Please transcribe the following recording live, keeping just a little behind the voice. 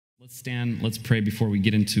Let's stand, let's pray before we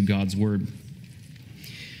get into God's word.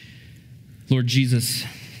 Lord Jesus,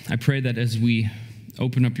 I pray that as we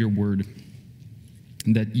open up your word,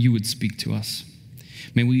 that you would speak to us.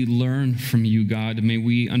 May we learn from you, God. May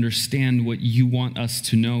we understand what you want us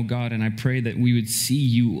to know, God. And I pray that we would see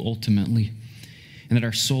you ultimately and that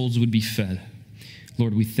our souls would be fed.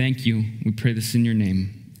 Lord, we thank you. We pray this in your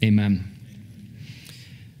name. Amen.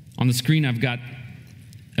 On the screen, I've got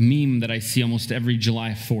a meme that I see almost every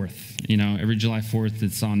July 4th. Every July 4th,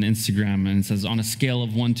 it's on Instagram, and it says, on a scale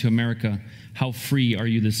of 1 to America, how free are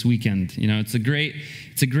you this weekend? It's a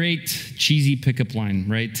great cheesy pickup line,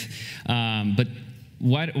 right? But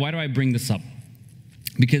why do I bring this up?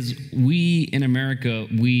 Because we in America,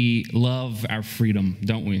 we love our freedom,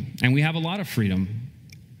 don't we? And we have a lot of freedom.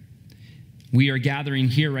 We are gathering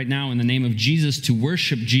here right now in the name of Jesus to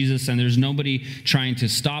worship Jesus, and there's nobody trying to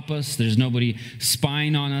stop us. There's nobody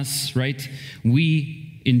spying on us, right?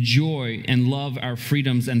 We enjoy and love our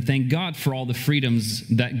freedoms, and thank God for all the freedoms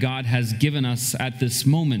that God has given us at this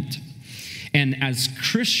moment. And as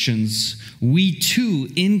Christians, we too,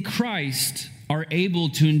 in Christ, are able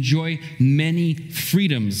to enjoy many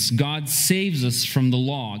freedoms. God saves us from the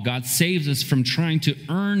law. God saves us from trying to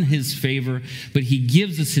earn his favor, but he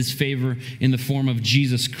gives us his favor in the form of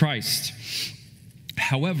Jesus Christ.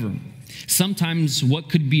 However, sometimes what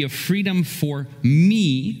could be a freedom for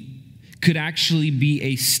me could actually be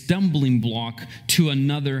a stumbling block to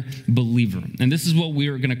another believer. And this is what we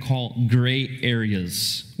are going to call gray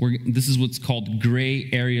areas. This is what's called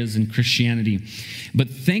gray areas in Christianity. But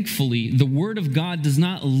thankfully, the Word of God does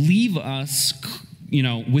not leave us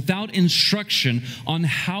without instruction on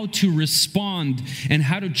how to respond and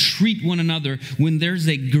how to treat one another when there's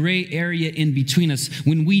a gray area in between us,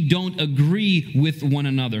 when we don't agree with one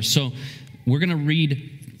another. So we're going to read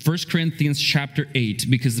 1 Corinthians chapter 8,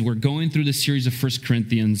 because we're going through the series of 1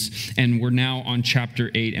 Corinthians, and we're now on chapter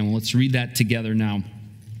 8, and let's read that together now.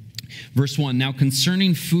 Verse 1, now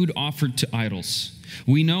concerning food offered to idols,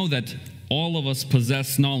 we know that all of us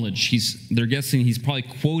possess knowledge. They're guessing he's probably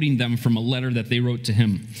quoting them from a letter that they wrote to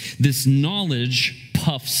him. This knowledge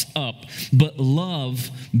puffs up, but love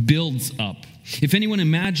builds up. If anyone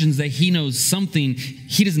imagines that he knows something,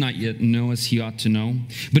 he does not yet know as he ought to know.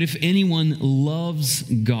 But if anyone loves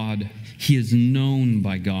God, he is known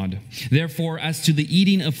by God. Therefore, as to the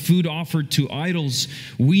eating of food offered to idols,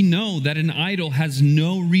 we know that an idol has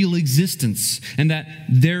no real existence, and that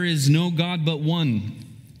there is no God but one.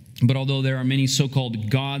 But although there are many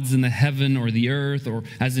so-called gods in the heaven or the earth, or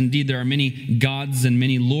as indeed there are many gods and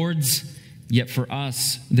many lords, yet for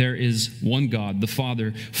us there is one God, the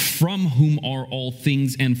Father, from whom are all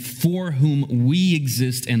things and for whom we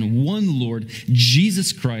exist, and one Lord,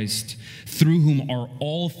 Jesus Christ, through whom are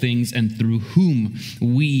all things and through whom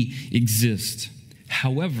we exist.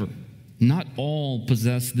 However, not all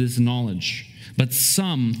possess this knowledge, but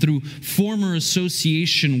some, through former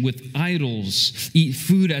association with idols, eat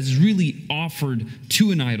food as really offered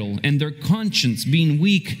to an idol, and their conscience, being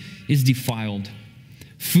weak, is defiled.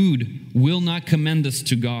 Food will not commend us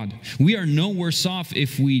to God. We are no worse off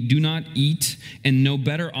if we do not eat, and no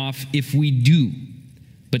better off if we do.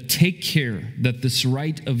 But take care that this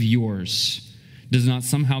right of yours does not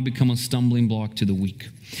somehow become a stumbling block to the weak.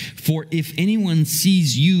 For if anyone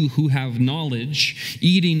sees you who have knowledge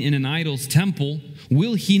eating in an idol's temple,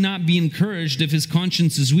 will he not be encouraged if his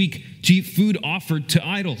conscience is weak to eat food offered to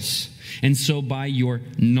idols? And so by your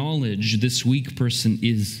knowledge, this weak person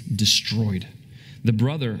is destroyed, the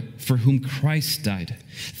brother for whom Christ died.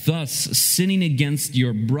 Thus, sinning against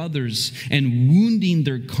your brothers and wounding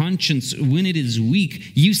their conscience when it is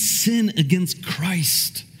weak, you sin against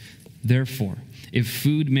Christ. Therefore, if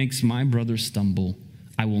food makes my brother stumble,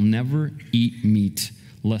 I will never eat meat,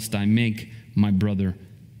 lest I make my brother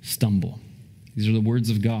stumble. These are the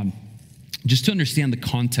words of God. Just to understand the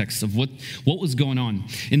context of what was going on.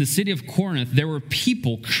 In the city of Corinth, there were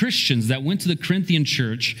people, Christians, that went to the Corinthian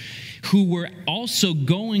church who were also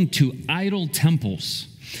going to idol temples.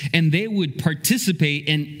 And they would participate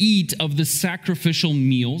and eat of the sacrificial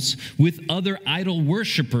meals with other idol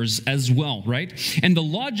worshipers as well, right? And the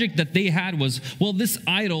logic that they had was, well, this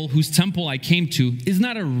idol whose temple I came to is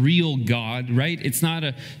not a real God, right?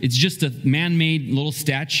 It's just a man-made little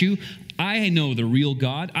statue. I know the real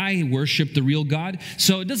God. I worship the real God.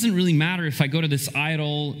 So it doesn't really matter if I go to this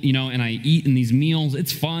idol, and I eat in these meals.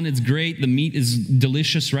 It's fun. It's great. The meat is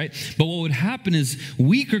delicious, right? But what would happen is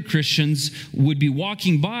weaker Christians would be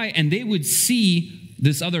walking by and they would see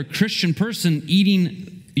this other Christian person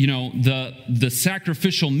eating the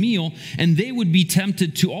sacrificial meal, and they would be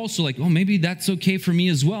tempted to also like, oh, maybe that's okay for me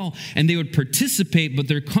as well. And they would participate, but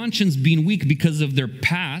their conscience being weak because of their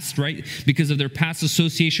past, right? Because of their past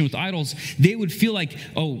association with idols, they would feel like,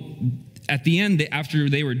 oh, at the end, after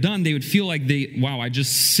they were done, they would feel like I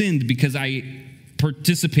just sinned because I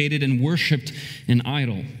participated and worshiped an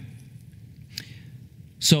idol.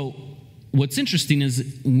 So what's interesting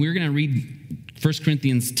is we're going to read 1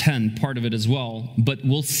 Corinthians 10, part of it as well, but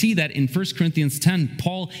we'll see that in 1 Corinthians 10,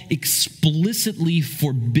 Paul explicitly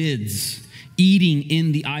forbids eating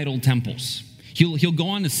in the idol temples. He'll go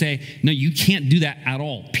on to say, no, you can't do that at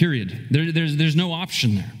all, period. There's no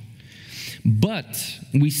option there. But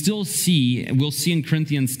we'll see in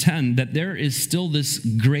Corinthians 10 that there is still this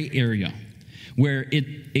gray area where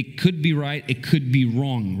it could be right, it could be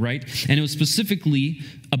wrong, right? And it was specifically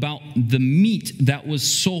about the meat that was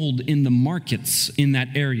sold in the markets in that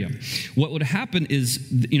area. What would happen is,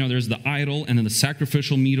 there's the idol and then the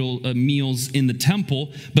sacrificial meals in the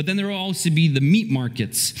temple, but then there will also be the meat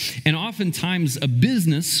markets. And oftentimes a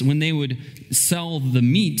business, when they would sell the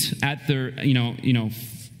meat at their,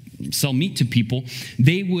 sell meat to people,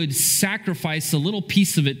 they would sacrifice a little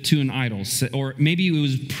piece of it to an idol. Or maybe it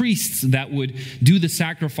was priests that would do the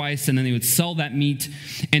sacrifice, and then they would sell that meat,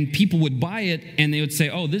 and people would buy it, and they would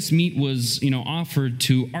say, oh, this meat was, offered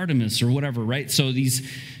to Artemis or whatever, right? So these,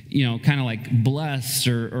 kind of like blessed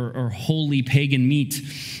or holy pagan meat.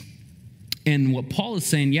 And what Paul is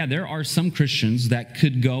saying, yeah, there are some Christians that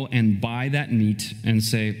could go and buy that meat and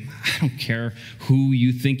say, I don't care who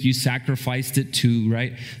you think you sacrificed it to,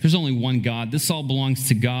 right? There's only one God. This all belongs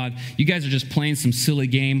to God. You guys are just playing some silly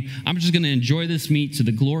game. I'm just going to enjoy this meat to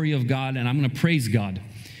the glory of God, and I'm going to praise God.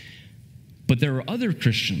 But there are other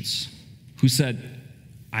Christians who said,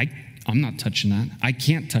 I'm not touching that. I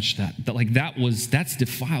can't touch that. That's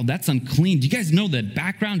defiled. That's unclean. Do you guys know the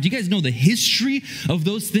background? Do you guys know the history of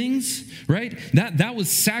those things, right? That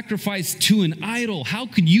was sacrificed to an idol. How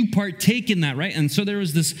could you partake in that, right? And so there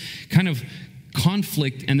was this kind of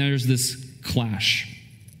conflict, and there's this clash.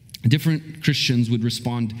 Different Christians would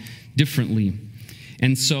respond differently.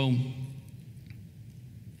 And so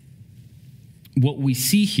what we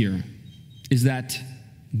see here is that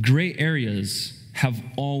gray areas have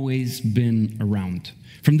always been around.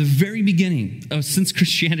 From the very beginning, since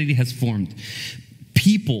Christianity has formed,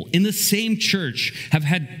 people in the same church have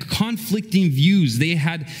had conflicting views. They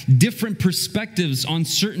had different perspectives on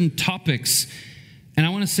certain topics. And I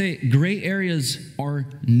want to say gray areas are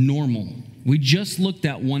normal. We just looked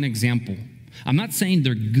at one example. I'm not saying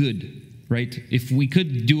they're good, right? If we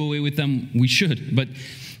could do away with them, we should. But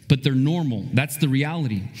they're normal. That's the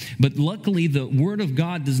reality. But luckily, the Word of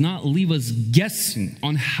God does not leave us guessing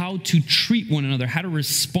on how to treat one another, how to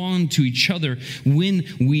respond to each other when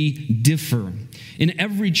we differ. In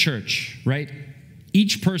every church, right,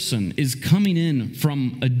 each person is coming in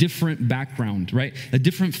from a different background, right? A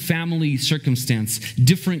different family circumstance,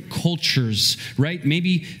 different cultures, right?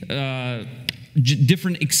 Maybe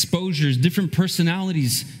different exposures, different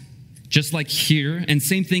personalities. Just like here, and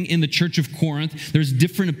same thing in the church of Corinth. There's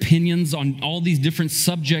different opinions on all these different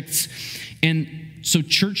subjects. And so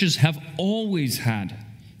churches have always had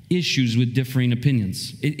issues with differing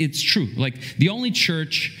opinions. It's true. Like the only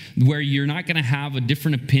church where you're not going to have a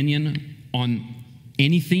different opinion on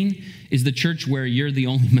anything is the church where you're the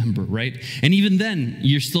only member, right? And even then,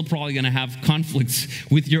 you're still probably going to have conflicts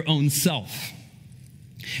with your own self.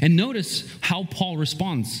 And notice how Paul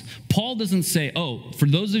responds. Paul doesn't say, oh, for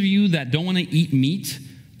those of you that don't want to eat meat,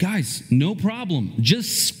 guys, no problem.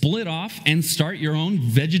 Just split off and start your own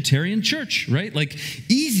vegetarian church, right? Like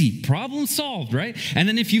easy, problem solved, right? And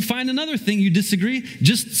then if you find another thing you disagree,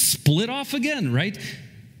 just split off again, right?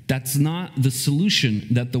 That's not the solution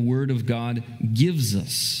that the Word of God gives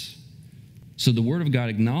us. So the Word of God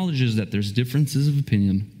acknowledges that there's differences of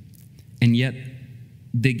opinion, and yet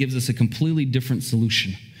that gives us a completely different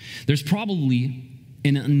solution. There's probably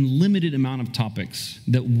an unlimited amount of topics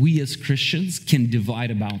that we as Christians can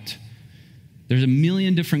divide about. There's a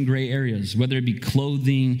million different gray areas, whether it be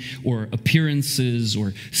clothing or appearances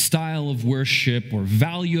or style of worship or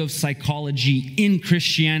value of psychology in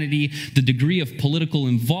Christianity, the degree of political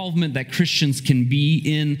involvement that Christians can be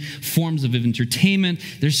in, forms of entertainment.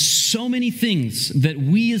 There's so many things that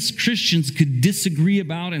we as Christians could disagree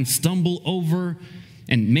about and stumble over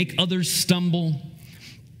and make others stumble.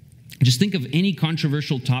 Just think of any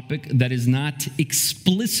controversial topic that is not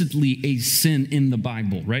explicitly a sin in the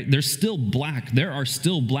Bible, right? There are still black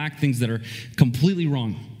things that are completely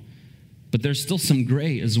wrong, but there's still some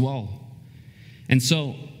gray as well. And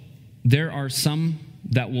so there are some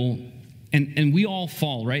that will And we all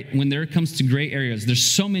fall, right? When there comes to gray areas, there's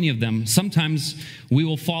so many of them. Sometimes we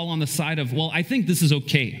will fall on the side of, well, I think this is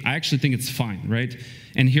okay. I actually think it's fine, right?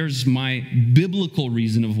 And here's my biblical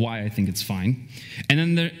reason of why I think it's fine.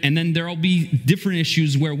 And then there'll be different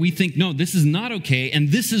issues where we think, no, this is not okay, and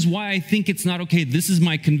this is why I think it's not okay. This is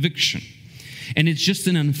my conviction. And it's just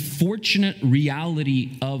an unfortunate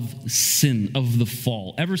reality of sin, of the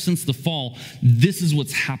fall. Ever since the fall, this is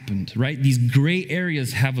what's happened, right? These gray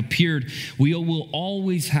areas have appeared. We will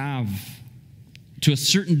always have, to a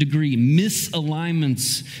certain degree,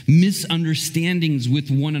 misalignments, misunderstandings with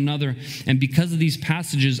one another. And because of these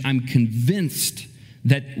passages, I'm convinced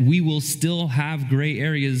that we will still have gray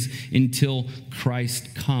areas until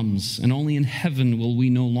Christ comes. And only in heaven will we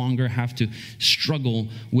no longer have to struggle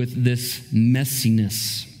with this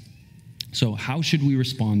messiness. So how should we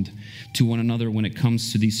respond to one another when it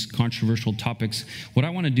comes to these controversial topics? What I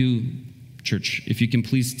want to do, church, if you can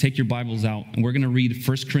please take your Bibles out, and we're going to read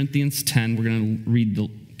 1 Corinthians 10. We're going to read the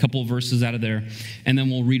couple of verses out of there, and then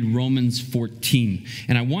we'll read Romans 14.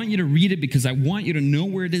 And I want you to read it because I want you to know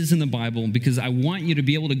where it is in the Bible, because I want you to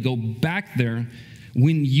be able to go back there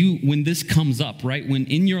when this comes up, right? When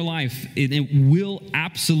in your life, it will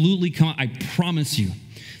absolutely come. I promise you.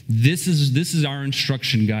 This is our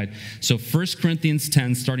instruction guide. So 1 Corinthians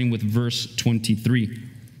 10, starting with verse 23.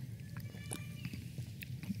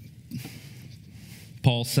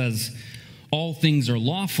 Paul says, all things are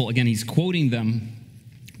lawful. Again, he's quoting them,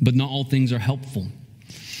 but not all things are helpful.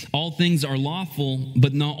 All things are lawful,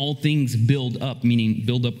 but not all things build up, meaning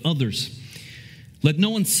build up others. Let no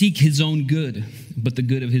one seek his own good, but the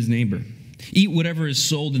good of his neighbor. Eat whatever is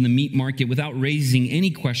sold in the meat market without raising any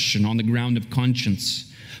question on the ground of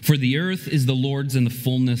conscience. For the earth is the Lord's and the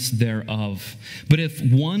fullness thereof. But if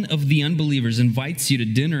one of the unbelievers invites you to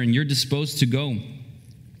dinner and you're disposed to go,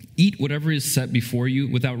 eat whatever is set before you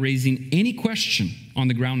without raising any question on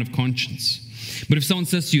the ground of conscience. But if someone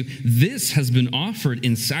says to you, this has been offered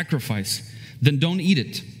in sacrifice, then don't eat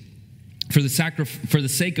it. For the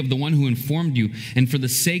sake of the one who informed you, and for the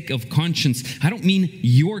sake of conscience, I don't mean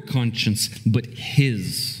your conscience, but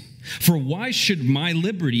his. For why should my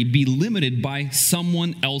liberty be limited by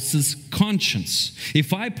someone else's conscience?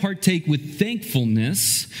 If I partake with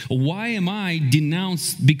thankfulness, why am I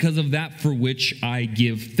denounced because of that for which I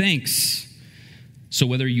give thanks? So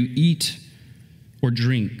whether you eat or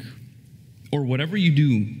drink, or whatever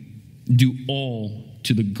you do all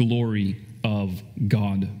to the glory of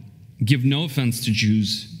God. Give no offense to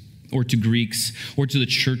Jews or to Greeks or to the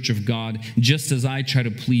church of God, just as I try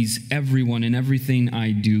to please everyone in everything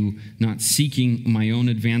I do, not seeking my own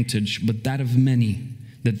advantage, but that of many,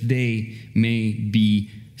 that they may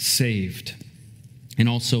be saved. And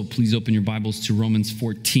also, please open your Bibles to Romans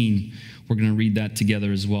 14. We're going to read that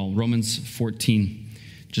together as well. Romans 14.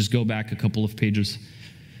 Just go back a couple of pages.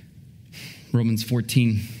 Romans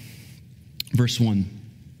 14, verse 1.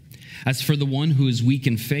 As for the one who is weak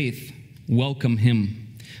in faith, welcome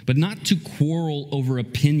him, but not to quarrel over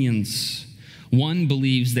opinions. One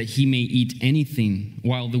believes that he may eat anything,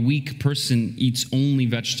 while the weak person eats only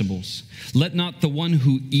vegetables. Let not the one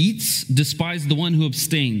who eats despise the one who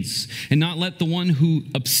abstains, and not let the one who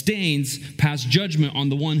abstains pass judgment on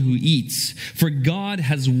the one who eats. For God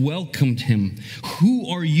has welcomed him. Who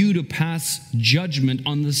are you to pass judgment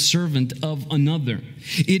on the servant of another?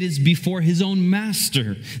 It is before his own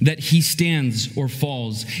master that he stands or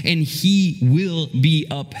falls, and he will be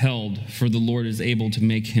upheld, for the Lord is able to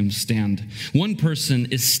make him stand. One person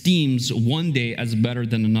esteems one day as better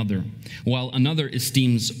than another, while another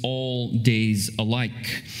esteems all days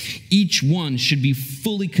alike. Each one should be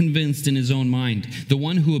fully convinced in his own mind. The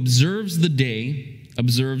one who observes the day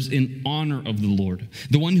observes in honor of the Lord.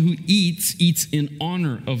 The one who eats, eats in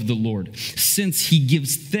honor of the Lord, since he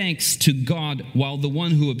gives thanks to God, while the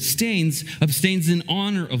one who abstains, abstains in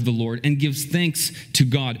honor of the Lord and gives thanks to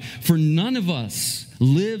God. For none of us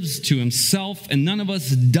lives to himself, and none of us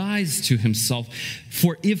dies to himself.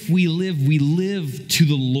 For if we live to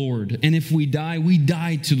the Lord, and if we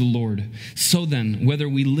die to the Lord. So then, whether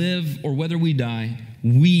we live or whether we die,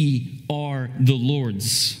 we are the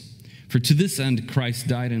Lord's. For to this end Christ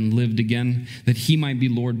died and lived again, that he might be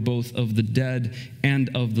Lord both of the dead and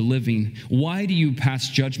of the living. Why do you pass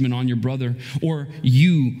judgment on your brother? Or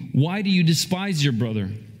why do you despise your brother?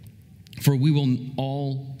 For we will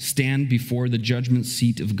all stand before the judgment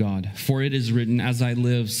seat of God. For it is written, as I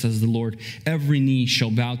live, says the Lord, every knee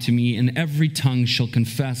shall bow to me, and every tongue shall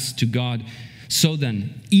confess to God. So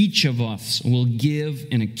then, each of us will give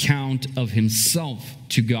an account of himself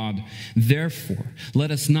to God. Therefore,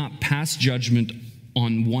 let us not pass judgment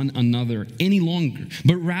on one another any longer,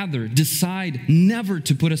 but rather decide never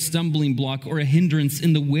to put a stumbling block or a hindrance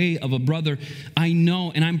in the way of a brother. I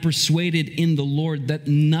know and I'm persuaded in the Lord that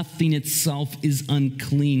nothing itself is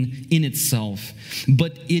unclean in itself,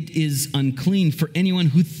 but it is unclean for anyone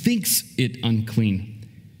who thinks it unclean.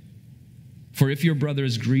 For if your brother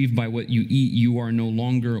is grieved by what you eat, you are no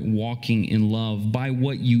longer walking in love. By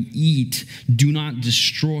what you eat, do not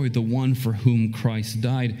destroy the one for whom Christ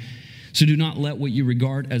died. So do not let what you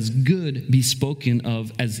regard as good be spoken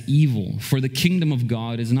of as evil. For the kingdom of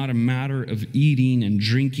God is not a matter of eating and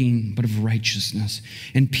drinking, but of righteousness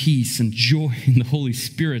and peace and joy in the Holy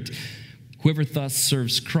Spirit. Whoever thus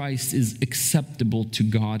serves Christ is acceptable to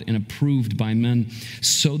God and approved by men.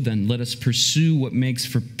 So then, let us pursue what makes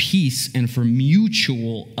for peace and for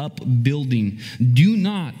mutual upbuilding. Do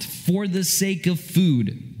not, for the sake of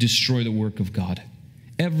food, destroy the work of God.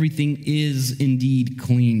 Everything is indeed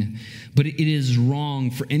clean, but it is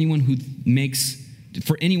wrong for anyone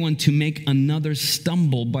to make another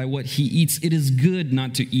stumble by what he eats. It is good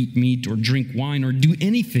not to eat meat or drink wine or do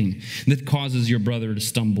anything that causes your brother to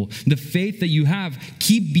stumble. The faith that you have,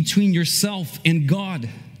 keep between yourself and God.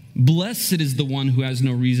 Blessed is the one who has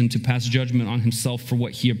no reason to pass judgment on himself for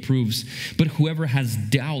what he approves. But whoever has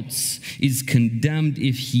doubts is condemned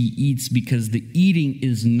if he eats, because the eating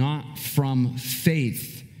is not from faith.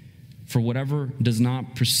 For whatever does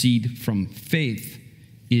not proceed from faith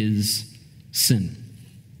is sin.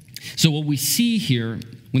 So what we see here,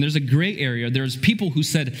 when there's a gray area, there's people who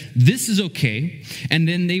said, this is okay, and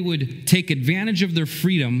then they would take advantage of their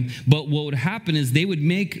freedom, but what would happen is they would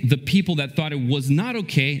make the people that thought it was not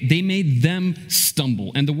okay, they made them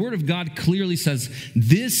stumble. And the Word of God clearly says,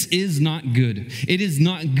 this is not good. It is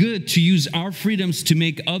not good to use our freedoms to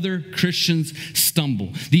make other Christians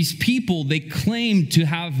stumble. These people, they claimed to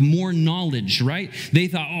have more knowledge, right? They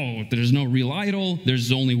thought, oh, there's no real idol,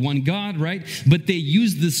 there's only one God, right? But they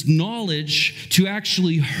used this knowledge to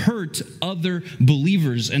actually hurt other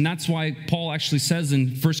believers. And that's why Paul actually says in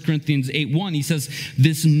 1 Corinthians 8:1, he says,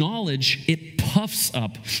 this knowledge, it puffs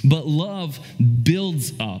up, but love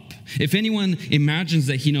builds up. If anyone imagines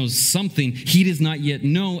that he knows something, he does not yet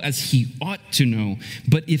know as he ought to know.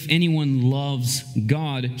 But if anyone loves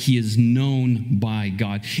God, he is known by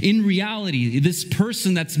God. In reality, this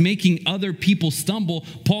person that's making other people stumble,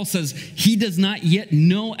 Paul says, he does not yet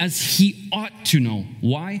know as he ought to know.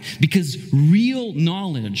 Why? Because real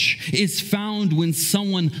knowledge is found when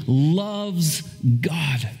someone loves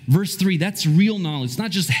God. Verse 3, that's real knowledge. It's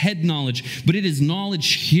not just head knowledge, but it is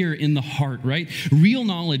knowledge here in the heart, right? Real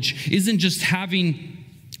knowledge isn't just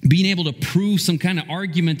being able to prove some kind of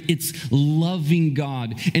argument. It's loving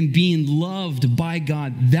God and being loved by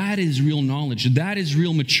God. That is real knowledge. That is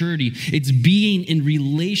real maturity. It's being in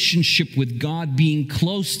relationship with God, being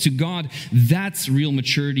close to God. That's real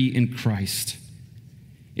maturity in Christ.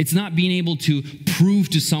 It's not being able to prove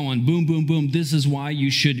to someone, boom, boom, boom, this is why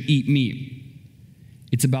you should eat meat.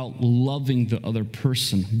 It's about loving the other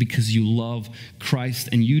person because you love Christ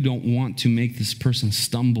and you don't want to make this person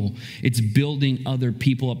stumble. It's building other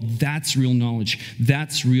people up. That's real knowledge.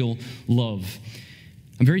 That's real love.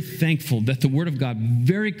 I'm very thankful that the Word of God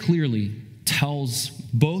very clearly tells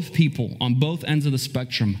both people on both ends of the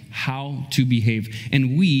spectrum how to behave.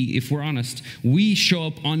 And we, if we're honest, we show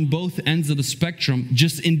up on both ends of the spectrum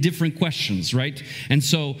just in different questions, right? And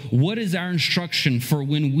so what is our instruction for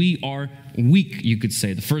when we are weak, you could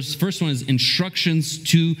say? The first one is instructions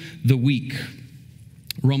to the weak.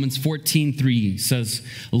 Romans 14:3 says,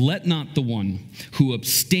 let not the one who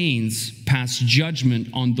abstains pass judgment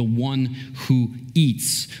on the one who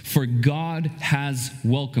eats, for God has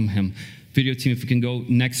welcomed him. Video team, if we can go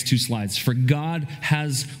next 2 slides. For God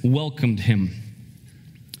has welcomed him.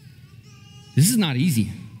 This is not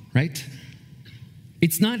easy, right?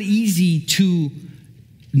 It's not easy to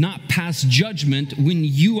not pass judgment when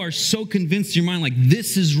you are so convinced in your mind, like,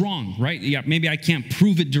 this is wrong, right? Yeah, maybe I can't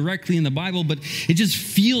prove it directly in the Bible, but it just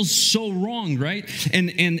feels so wrong, right? And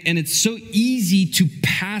it's so easy to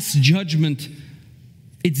pass judgment.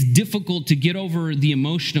 It's difficult to get over the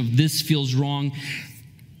emotion of this feels wrong.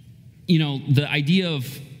 You know, the idea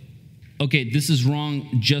of, okay, this is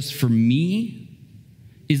wrong just for me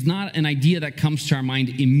is not an idea that comes to our mind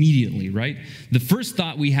immediately, right? The first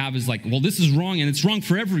thought we have is like, well, this is wrong and it's wrong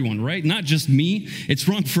for everyone, right? Not just me, it's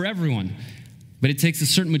wrong for everyone. But it takes a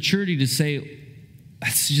certain maturity to say,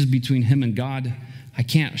 that's just between him and God. I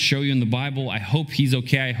can't show you in the Bible. I hope he's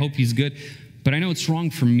okay. I hope he's good. But I know it's wrong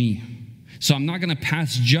for me. So I'm not going to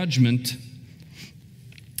pass judgment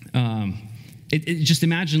Just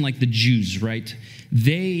imagine like the Jews, right?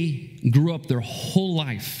 They grew up their whole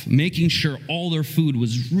life making sure all their food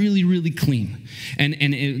was really, really clean.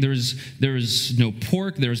 And there was no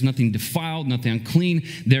pork, there was nothing defiled, nothing unclean.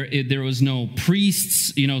 There was no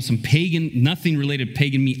priests, some pagan, nothing related to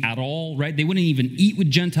pagan meat at all, right? They wouldn't even eat with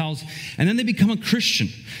Gentiles. And then they become a Christian,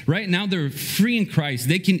 right? Now they're free in Christ.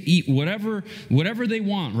 They can eat whatever they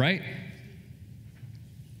want, right?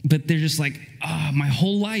 But they're just like, my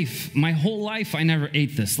whole life, I never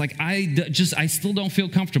ate this. Like, I still don't feel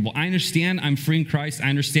comfortable. I understand I'm free in Christ. I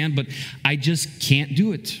understand, but I just can't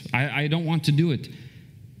do it. I don't want to do it.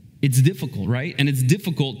 It's difficult, right? And it's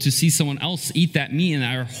difficult to see someone else eat that meat, and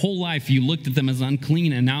our whole life you looked at them as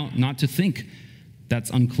unclean, and now not to think that's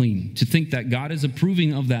unclean, to think that God is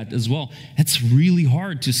approving of that as well. It's really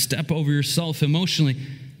hard to step over yourself emotionally.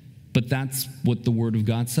 But that's what the Word of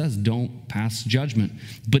God says. Don't pass judgment.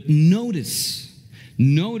 But notice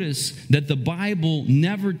that the Bible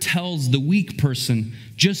never tells the weak person,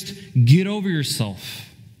 just get over yourself.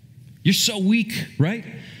 You're so weak, right?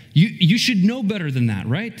 You should know better than that,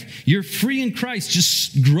 right? You're free in Christ.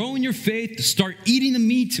 Just grow in your faith. Start eating the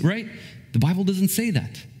meat, right? The Bible doesn't say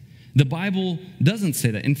that. The Bible doesn't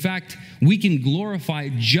say that. In fact, we can glorify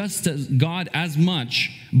just as God as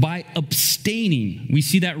much by abstaining. We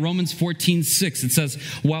see that Romans 14:6. It says,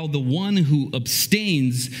 while the one who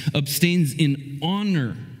abstains in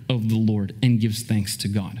honor of the Lord and gives thanks to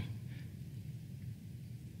God.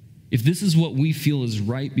 If this is what we feel is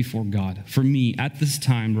right before God, for me at this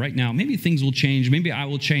time, right now, maybe things will change, maybe I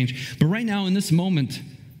will change, but right now in this moment,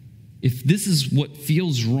 if this is what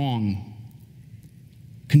feels wrong,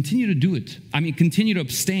 continue to do it. Continue to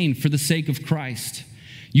abstain for the sake of Christ.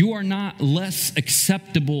 You are not less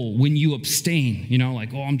acceptable when you abstain.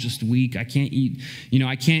 I'm just weak. I can't eat.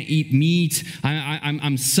 I can't eat meat.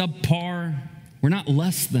 I'm subpar. We're not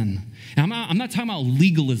less than. And I'm not talking about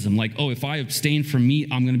legalism. Like, if I abstain from meat,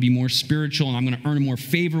 I'm going to be more spiritual and I'm going to earn more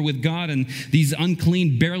favor with God. And these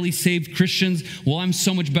unclean, barely saved Christians, I'm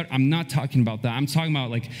so much better. I'm not talking about that. I'm talking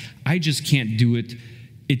about I just can't do it.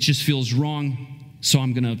 It just feels wrong. So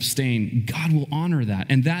I'm going to abstain. God will honor that.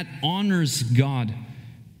 And that honors God.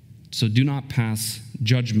 So do not pass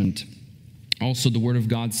judgment. Also, the Word of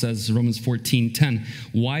God says, Romans 14:10,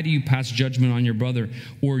 why do you pass judgment on your brother?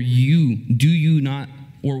 Or why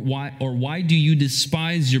do you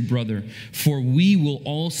despise your brother? For we will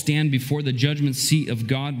all stand before the judgment seat of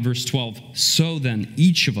God. Verse 12. So then,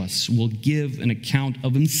 each of us will give an account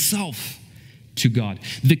of himself to God.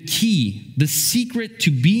 The key, the secret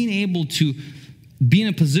to being able to be in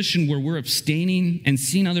a position where we're abstaining and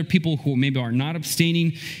seeing other people who maybe are not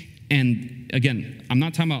abstaining. And again, I'm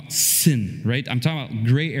not talking about sin, right? I'm talking about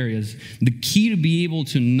gray areas. The key to be able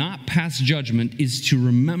to not pass judgment is to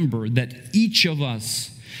remember that each of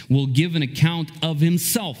us will give an account of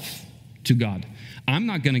himself to God. I'm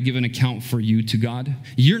not going to give an account for you to God.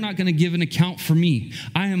 You're not going to give an account for me.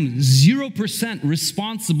 I am 0%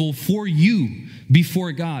 responsible for you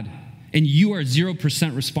before God. And you are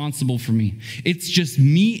 0% responsible for me. It's just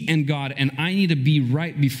me and God, and I need to be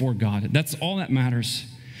right before God. That's all that matters.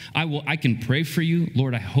 I can pray for you.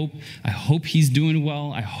 Lord, I hope he's doing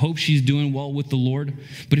well. I hope she's doing well with the Lord.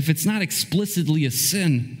 But if it's not explicitly a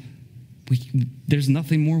sin, there's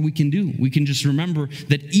nothing more we can do. We can just remember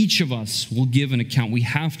that each of us will give an account. We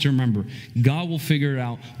have to remember God will figure it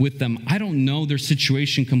out with them. I don't know their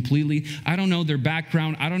situation completely. I don't know their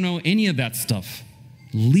background. I don't know any of that stuff.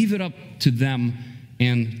 Leave it up to them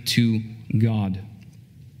and to God.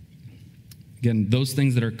 Again, those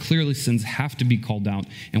things that are clearly sins have to be called out,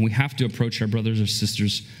 and we have to approach our brothers or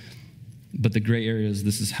sisters. But the gray areas,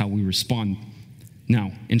 this is how we respond.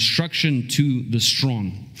 Now, instruction to the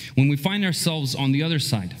strong. When we find ourselves on the other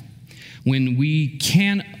side, when we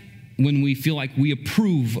feel like we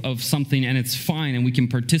approve of something and it's fine and we can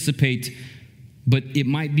participate, but it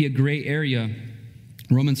might be a gray area,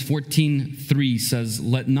 Romans 14:3 says,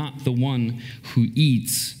 let not the one who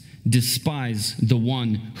eats despise the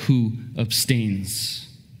one who abstains.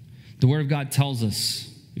 The Word of God tells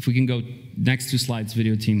us, if we can go next 2 slides,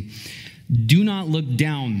 video team, do not look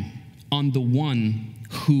down on the one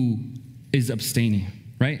who is abstaining,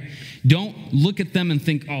 right? Don't look at them and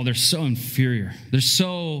think, they're so inferior. They're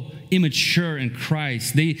so immature in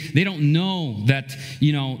Christ. They don't know that,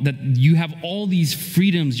 that you have all these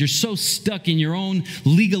freedoms. You're so stuck in your own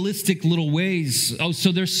legalistic little ways.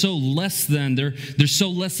 So they're so less than. They're so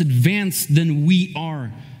less advanced than we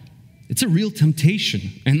are. It's a real temptation.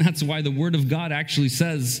 And that's why the Word of God actually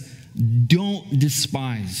says, don't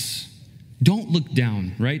despise. Don't look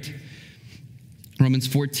down, right? Romans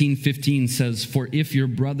 14:15 says, "For if your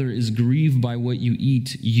brother is grieved by what you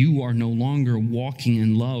eat, you are no longer walking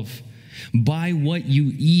in love. By what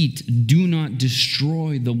you eat, do not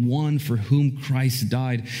destroy the one for whom Christ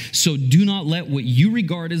died. So do not let what you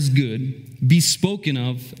regard as good be spoken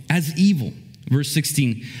of as evil." Verse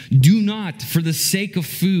 16, "Do not, for the sake of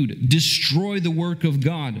food, destroy the work of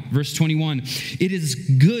God." Verse 21, "It is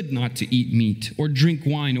good not to eat meat or drink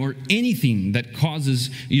wine or anything that causes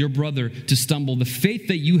your brother to stumble. The faith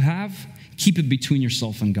that you have, keep it between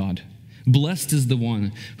yourself and God. Blessed is the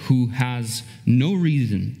one who has no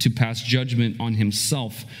reason to pass judgment on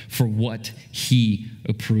himself for what he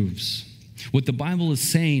approves." What the Bible is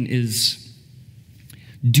saying is,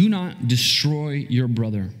 do not destroy your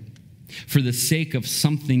brother for the sake of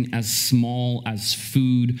something as small as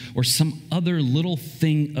food or some other little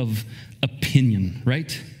thing of opinion,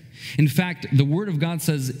 right? In fact, the Word of God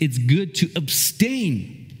says it's good to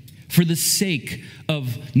abstain for the sake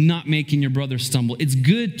of not making your brother stumble. It's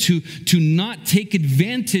good to not take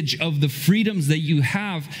advantage of the freedoms that you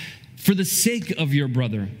have for the sake of your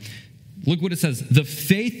brother. Look what it says. The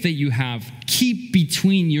faith that you have, keep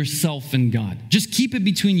between yourself and God. Just keep it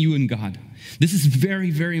between you and God. This is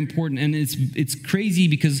very, very important, and it's crazy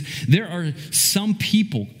because there are some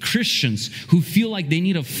people, Christians, who feel like they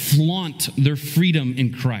need to flaunt their freedom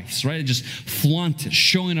in Christ, right? Just flaunt it,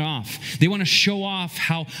 showing it off. They want to show off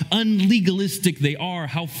how unlegalistic they are,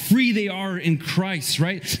 how free they are in Christ,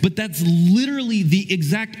 right? But that's literally the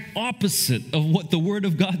exact opposite of what the Word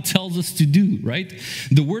of God tells us to do, right?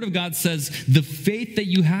 The Word of God says, the faith that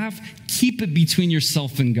you have, keep it between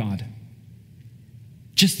yourself and God.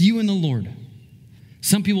 Just you and the Lord.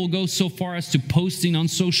 Some people go so far as to posting on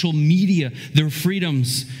social media their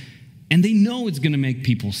freedoms, and they know it's going to make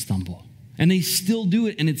people stumble. And they still do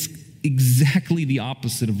it, and it's exactly the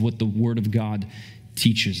opposite of what the Word of God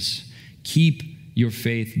teaches. Keep your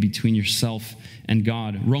faith between yourself and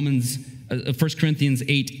God. 1 Corinthians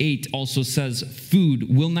 8:8 also says, "Food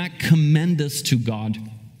will not commend us to God.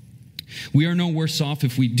 We are no worse off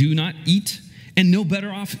if we do not eat, and no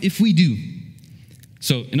better off if we do."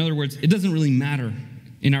 So, in other words, it doesn't really matter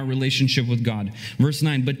in our relationship with God. Verse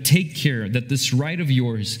 9, "But take care that this right of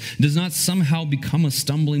yours does not somehow become a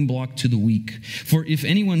stumbling block to the weak. For if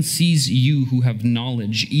anyone sees you who have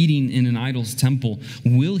knowledge eating in an idol's temple,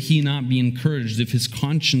 will he not be encouraged if his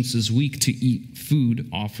conscience is weak to eat food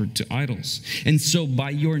offered to idols? And so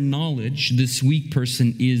by your knowledge, this weak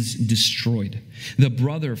person is destroyed, the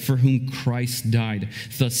brother for whom Christ died.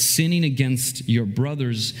 Thus sinning against your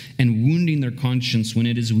brothers and wounding their conscience when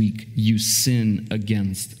it is weak, you sin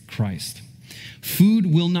against Christ." Food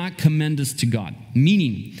will not commend us to God,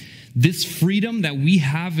 meaning this freedom that we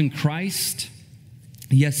have in Christ,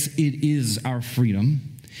 yes, it is our freedom,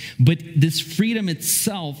 but this freedom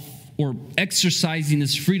itself, or exercising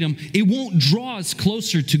this freedom, it won't draw us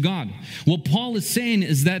closer to God. What Paul is saying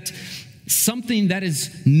is that something that is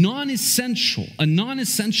non-essential, a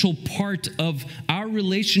non-essential part of our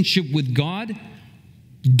relationship with God,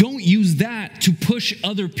 don't use that to push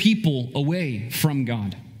other people away from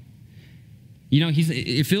God. You know,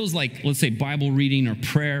 it feels like, let's say, Bible reading or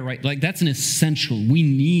prayer, right? Like, that's an essential. We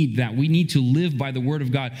need that. We need to live by the Word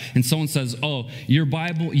of God. And someone says, "Oh, you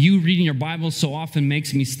reading your Bible so often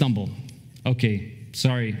makes me stumble." Okay,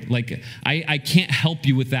 sorry. Like, I can't help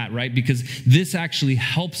you with that, right? Because this actually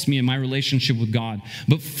helps me in my relationship with God.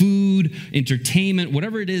 But food, entertainment,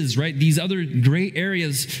 whatever it is, right? These other gray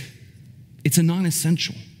areas, it's a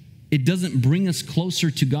non-essential. It doesn't bring us closer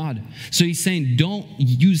to God. So he's saying, don't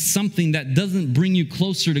use something that doesn't bring you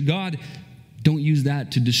closer to God. Don't use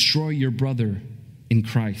that to destroy your brother in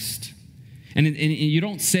Christ. And you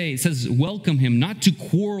don't say, it says, welcome him, not to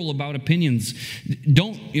quarrel about opinions.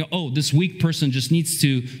 Don't, this weak person just needs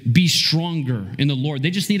to be stronger in the Lord.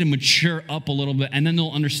 They just need to mature up a little bit, and then they'll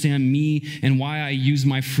understand me and why I use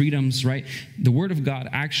my freedoms, right? The Word of God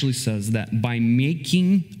actually says that by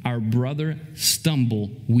making our brother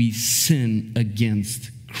stumble, we sin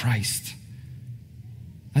against Christ.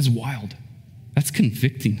 That's wild. That's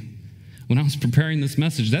convicting. When I was preparing this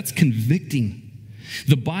message, that's convicting.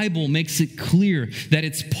 The Bible makes it clear that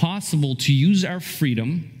it's possible to use our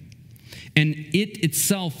freedom, and it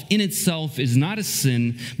itself, in itself, is not a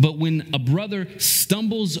sin, but when a brother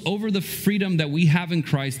stumbles over the freedom that we have in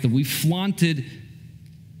Christ, that we flaunted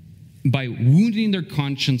by wounding their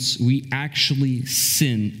conscience, we actually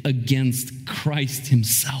sin against Christ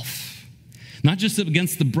himself. Not just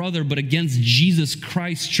against the brother, but against Jesus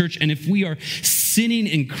Christ, church. And if we are sinning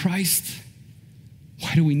in Christ,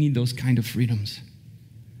 why do we need those kind of freedoms?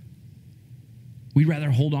 We'd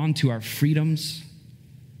rather hold on to our freedoms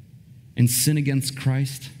and sin against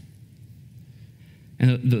Christ.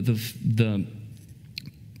 And the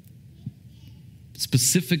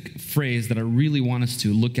specific phrase that I really want us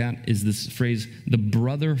to look at is this phrase, the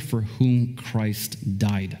brother for whom Christ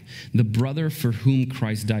died. The brother for whom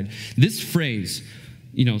Christ died. This phrase,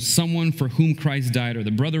 someone for whom Christ died, or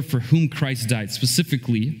the brother for whom Christ died,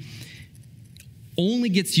 specifically, only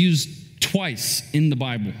gets used twice in the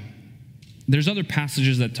Bible. There's other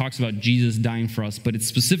passages that talks about Jesus dying for us, but it's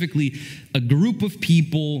specifically a group of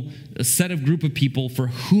people, a set of group of people for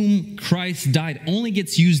whom Christ died only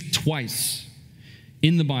gets used twice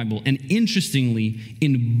in the Bible. And interestingly,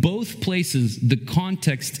 in both places, the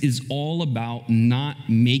context is all about not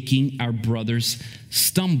making our brothers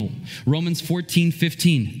stumble. Romans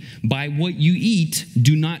 14:15, by what you eat,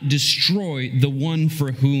 do not destroy the one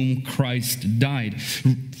for whom Christ died.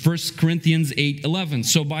 1 Corinthians 8:11,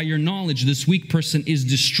 so by your knowledge, this weak person is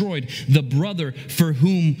destroyed, the brother for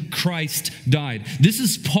whom Christ died. This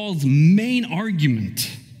is Paul's main argument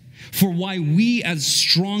for why we as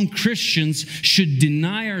strong Christians should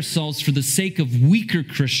deny ourselves for the sake of weaker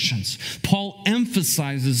Christians. Paul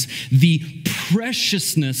emphasizes the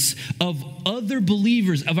preciousness of other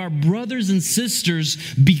believers, of our brothers and sisters,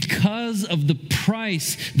 because of the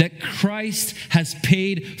price that Christ has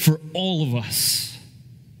paid for all of us.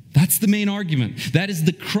 That's the main argument. That is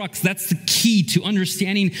the crux. That's the key to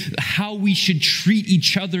understanding how we should treat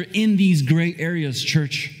each other in these gray areas,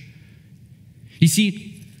 church. You see,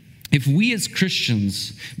 if we as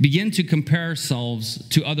Christians begin to compare ourselves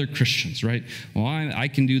to other Christians, right? Well, I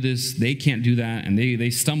can do this, they can't do that, and they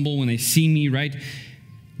stumble when they see me, right?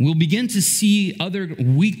 We'll begin to see other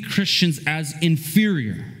weak Christians as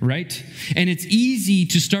inferior, right? And it's easy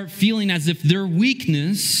to start feeling as if their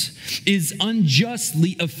weakness is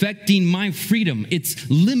unjustly affecting my freedom. It's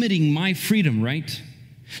limiting my freedom, right?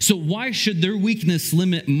 So why should their weakness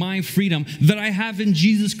limit my freedom that I have in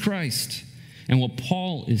Jesus Christ? And what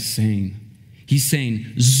Paul is saying, he's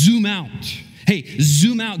saying, zoom out. Hey,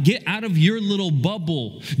 zoom out. Get out of your little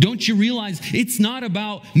bubble. Don't you realize it's not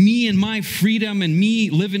about me and my freedom and me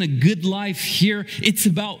living a good life here. It's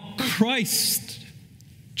about Christ,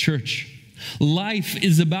 church. Life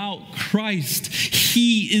is about Christ.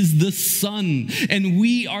 He is the sun, and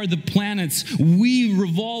we are the planets. We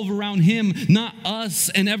revolve around him, not us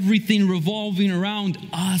and everything revolving around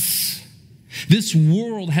us. This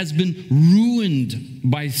world has been ruined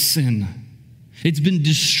by sin. It's been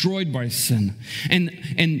destroyed by sin. And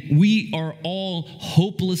we are all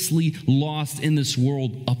hopelessly lost in this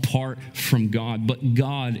world apart from God. But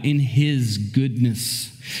God, in his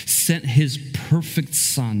goodness, sent his perfect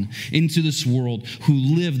Son into this world, who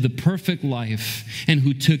lived the perfect life and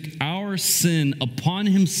who took our sin upon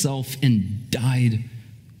himself and died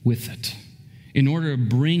with it, in order to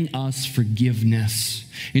bring us forgiveness,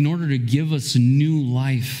 in order to give us new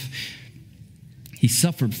life. He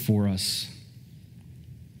suffered for us.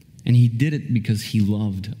 And he did it because he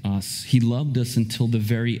loved us. He loved us until the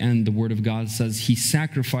very end. The Word of God says he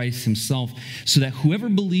sacrificed himself so that whoever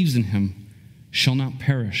believes in him shall not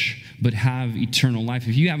perish, but have eternal life.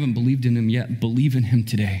 If you haven't believed in him yet, believe in him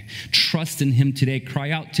today. Trust in him today.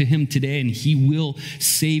 Cry out to him today, and he will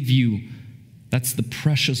save you. That's the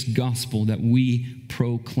precious gospel that we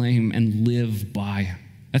proclaim and live by.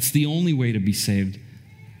 That's the only way to be saved.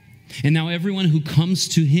 And now everyone who comes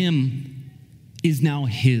to him is now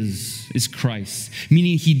his, is Christ.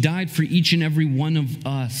 Meaning he died for each and every one of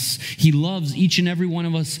us. He loves each and every one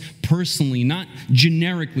of us personally, not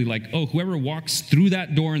generically like, oh, whoever walks through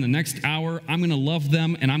that door in the next hour, I'm going to love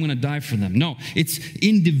them and I'm going to die for them. No, it's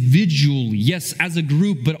individually. Yes, as a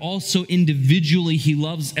group, but also individually, he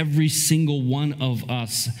loves every single one of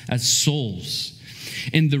us as souls.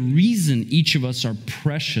 And the reason each of us are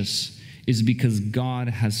precious is because God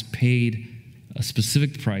has paid a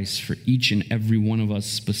specific price for each and every one of us,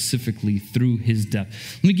 specifically through his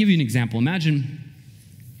death. Let me give you an example. Imagine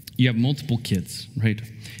you have multiple kids, right?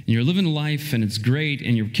 And you're living a life and it's great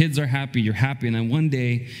and your kids are happy, you're happy, and then one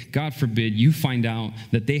day, God forbid, you find out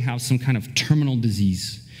that they have some kind of terminal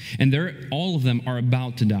disease and all of them are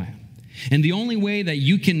about to die. And the only way that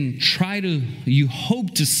you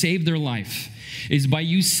hope to save their life is by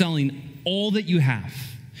you selling all that you have.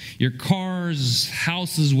 Your cars,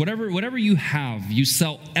 houses, whatever you have, you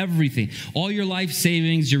sell everything. All your life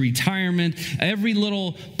savings, your retirement, every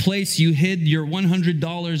little place you hid your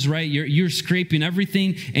 $100, right? You're scraping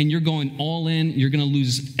everything and you're going all in. You're going to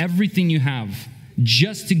lose everything you have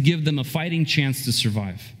just to give them a fighting chance to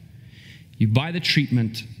survive. You buy the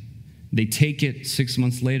treatment. They take it 6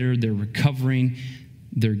 months later. They're recovering.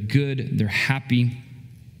 They're good. They're happy.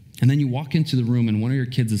 And then you walk into the room and one of your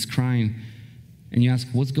kids is crying. And you ask,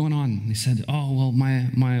 what's going on? And they said, oh, well,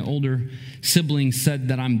 my older sibling said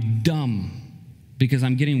that I'm dumb because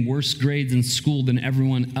I'm getting worse grades in school than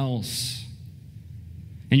everyone else.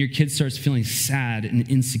 And your kid starts feeling sad and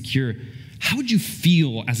insecure. How would you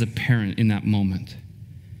feel as a parent in that moment?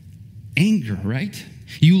 Anger, right?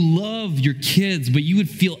 You love your kids, but you would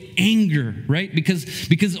feel anger, right?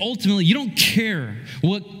 Because ultimately you don't care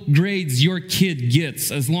what grades your kid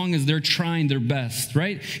gets as long as they're trying their best,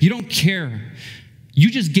 right? You don't care. You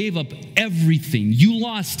just gave up everything. You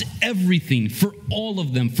lost everything for all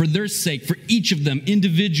of them, for their sake, for each of them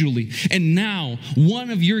individually. And now one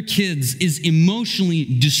of your kids is emotionally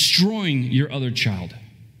destroying your other child.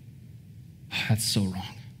 That's so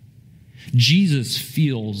wrong. Jesus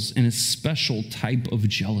feels in a special type of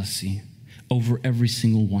jealousy over every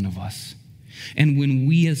single one of us. And when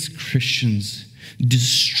we as Christians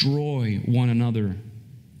destroy one another,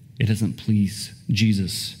 it doesn't please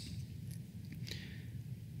Jesus.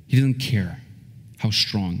 He doesn't care how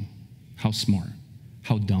strong, how smart,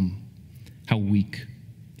 how dumb, how weak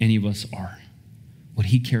any of us are. What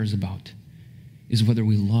he cares about is whether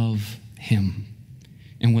we love him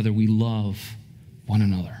and whether we love one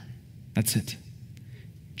another. That's it.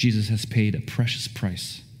 Jesus has paid a precious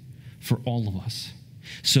price for all of us.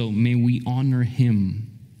 So may we honor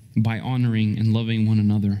him by honoring and loving one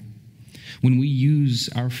another. When we use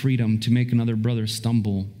our freedom to make another brother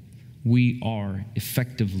stumble, we are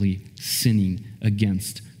effectively sinning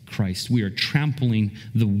against Christ. We are trampling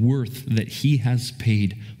the worth that he has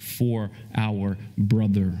paid for our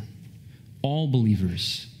brother. All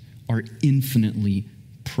believers are infinitely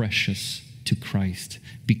precious to Christ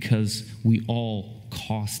because we all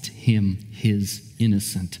cost him his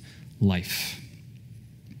innocent life.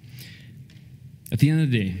 At the end of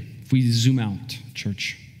the day, if we zoom out,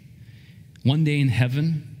 church, one day in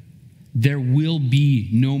heaven, there will be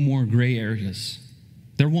no more gray areas.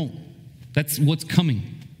 There won't. That's what's coming.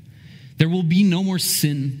 There will be no more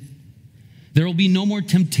sin. There will be no more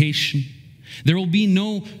temptation. There will be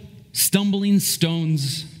no stumbling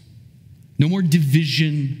stones. No more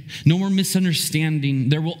division, no more misunderstanding.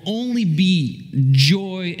 There will only be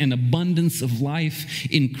joy and abundance of life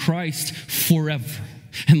in Christ forever.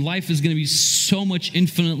 And life is going to be so much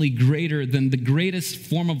infinitely greater than the greatest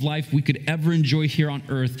form of life we could ever enjoy here on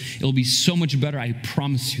earth. It'll be so much better, I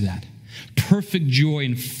promise you that. Perfect joy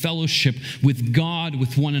and fellowship with God,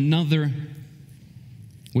 with one another,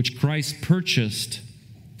 which Christ purchased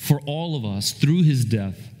for all of us through his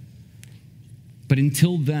death. But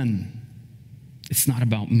until then, it's not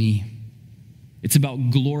about me. It's about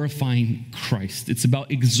glorifying Christ. It's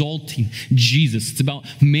about exalting Jesus. It's about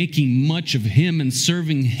making much of him and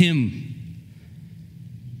serving him.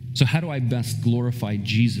 So how do I best glorify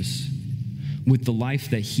Jesus? With the life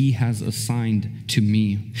that he has assigned to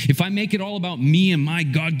me. If I make it all about me and my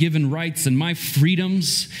God-given rights and my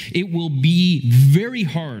freedoms, it will be very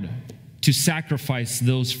hard to sacrifice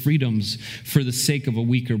those freedoms for the sake of a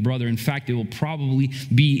weaker brother. In fact, it will probably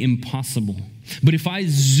be impossible. But if I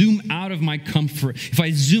zoom out of my comfort, if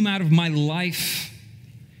I zoom out of my life,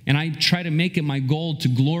 and I try to make it my goal to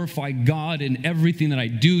glorify God in everything that I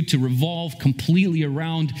do, to revolve completely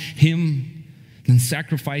around him, then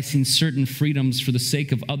sacrificing certain freedoms for the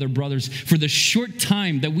sake of other brothers, for the short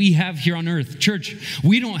time that we have here on earth. Church,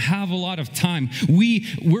 we don't have a lot of time.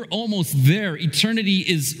 We're almost there. Eternity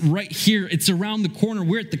is right here. It's around the corner.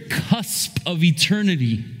 We're at the cusp of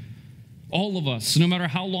eternity. All of us, no matter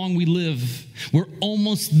how long we live, we're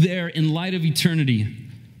almost there in light of eternity.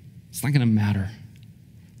 It's not going to matter.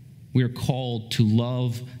 We are called to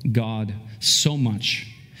love God so much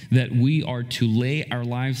that we are to lay our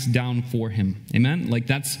lives down for him. Amen? Like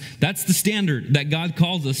that's the standard that God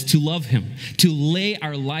calls us to love him, to lay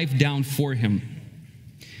our life down for him.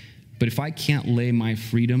 But if I can't lay my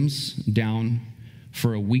freedoms down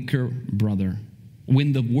for a weaker brother,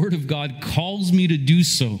 when the word of God calls me to do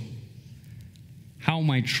so, how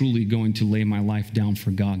am I truly going to lay my life down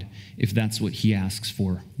for God if that's what he asks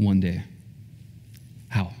for one day?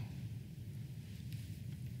 How?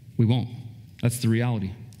 We won't. That's the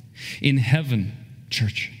reality. In heaven,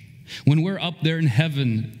 church, when we're up there in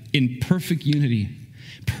heaven in perfect unity,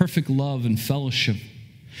 perfect love and fellowship,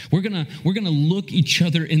 we're gonna look each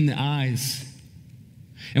other in the eyes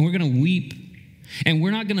and we're gonna weep, and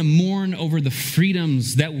we're not gonna mourn over the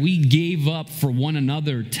freedoms that we gave up for one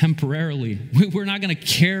another temporarily. We're not gonna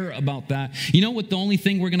care about that. You know what the only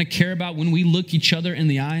thing we're gonna care about when we look each other in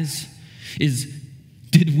the eyes is,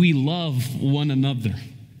 did we love one another?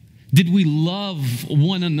 Did we love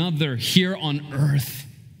one another here on earth?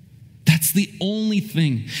 That's the only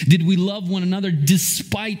thing. Did we love one another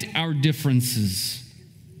despite our differences?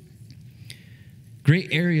 Gray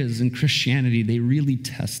areas in Christianity, they really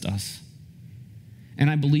test us. And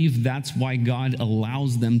I believe that's why God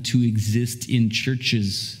allows them to exist in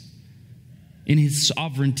churches. In his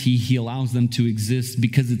sovereignty, he allows them to exist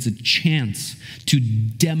because it's a chance to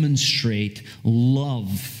demonstrate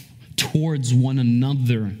love towards one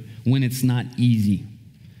another when it's not easy.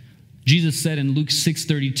 Jesus said in Luke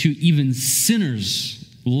 6:32, even sinners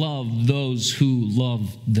love those who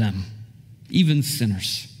love them. Even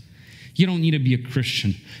sinners. You don't need to be a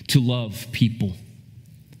Christian to love people.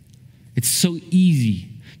 It's so easy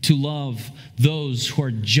to love those who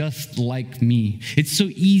are just like me. It's so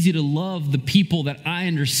easy to love the people that I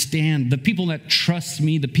understand, the people that trust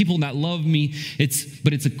me, the people that love me.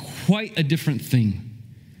 But it's quite a different thing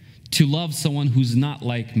to love someone who's not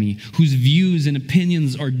like me, whose views and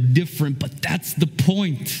opinions are different, but that's the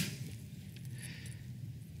point.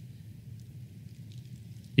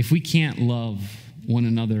 If we can't love one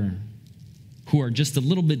another who are just a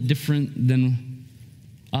little bit different than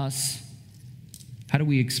us, how do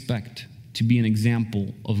we expect to be an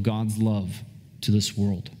example of God's love to this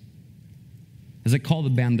world? As I call the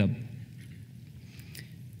band up,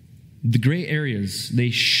 the gray areas, they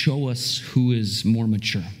show us who is more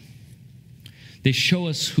mature. They show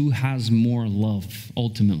us who has more love,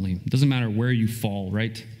 ultimately. It doesn't matter where you fall,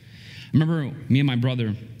 right? I remember me and my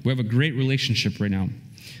brother, we have a great relationship right now.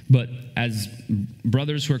 But as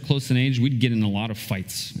brothers who are close in age, we'd get in a lot of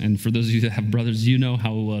fights. And for those of you that have brothers, you know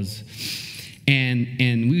how it was.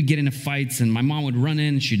 And we would get into fights, and my mom would run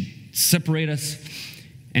in, and she'd separate us.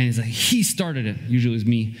 And he's like, he started it. Usually it was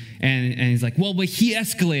me. And he's like, well, but he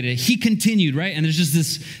escalated it. He continued, right? And there's just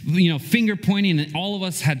this, finger pointing, and all of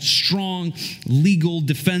us had strong legal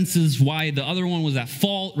defenses why the other one was at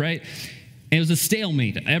fault, right? And it was a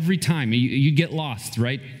stalemate every time. You'd get lost,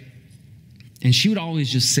 right? And she would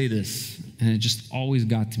always just say this, and it just always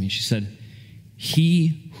got to me. She said,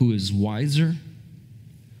 he who is wiser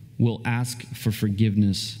will ask for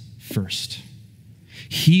forgiveness first.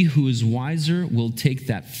 He who is wiser will take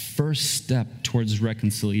that first step towards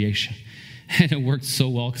reconciliation. And it worked so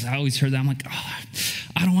well because I always heard that. I'm like,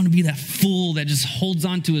 I don't want to be that fool that just holds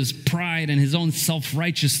on to his pride and his own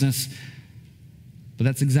self-righteousness. But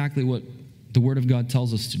that's exactly what the Word of God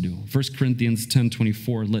tells us to do. 1 Corinthians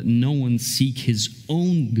 10:24, let no one seek his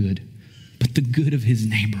own good, but the good of his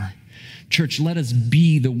neighbor. Church, let us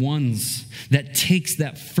be the ones that takes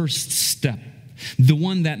that first step, the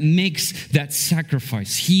one that makes that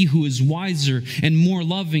sacrifice. He who is wiser and more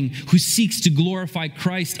loving, who seeks to glorify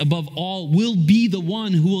Christ above all, will be the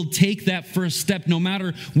one who will take that first step, no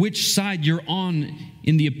matter which side you're on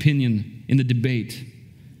in the opinion, in the debate.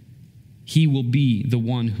 He will be the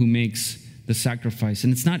one who makes the sacrifice.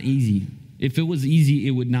 And it's not easy. If it was easy,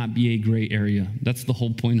 it would not be a gray area. That's the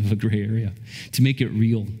whole point of a gray area. To make it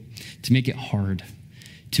real, to make it hard,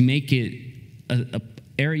 to make it a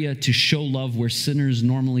area to show love where sinners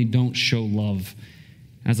normally don't show love.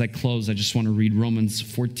 As I close, I just want to read Romans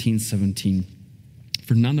 14:17.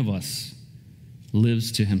 For none of us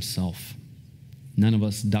lives to himself. None of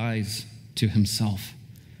us dies to himself.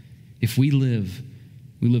 If we live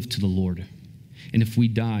to the Lord. And if we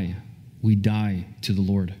die to the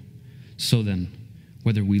Lord. So then,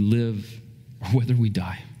 whether we live or whether we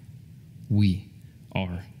die, we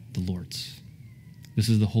are the Lord's. This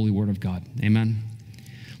is the holy word of God. Amen.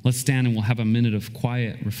 Let's stand and we'll have a minute of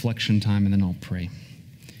quiet reflection time, and then I'll pray.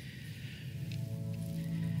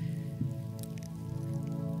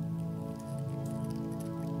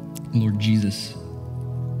 Lord Jesus,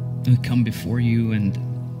 we come before you, and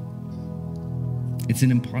it's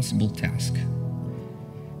an impossible task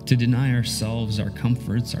to deny ourselves, our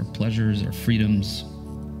comforts, our pleasures, our freedoms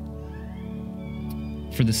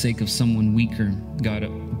for the sake of someone weaker. God,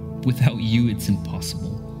 without you, it's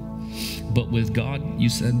impossible. But with God, you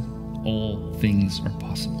said, all things are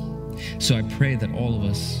possible. So I pray that all of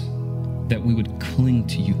us, that we would cling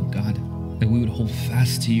to you, God, that we would hold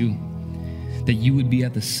fast to you, that you would be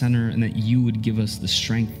at the center, and that you would give us the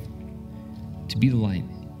strength to be the light,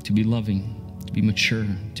 to be loving, to be mature,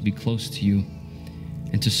 to be close to you,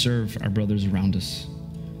 and to serve our brothers around us.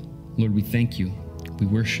 Lord, we thank you. We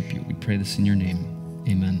worship you. We pray this in your name.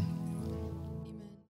 Amen.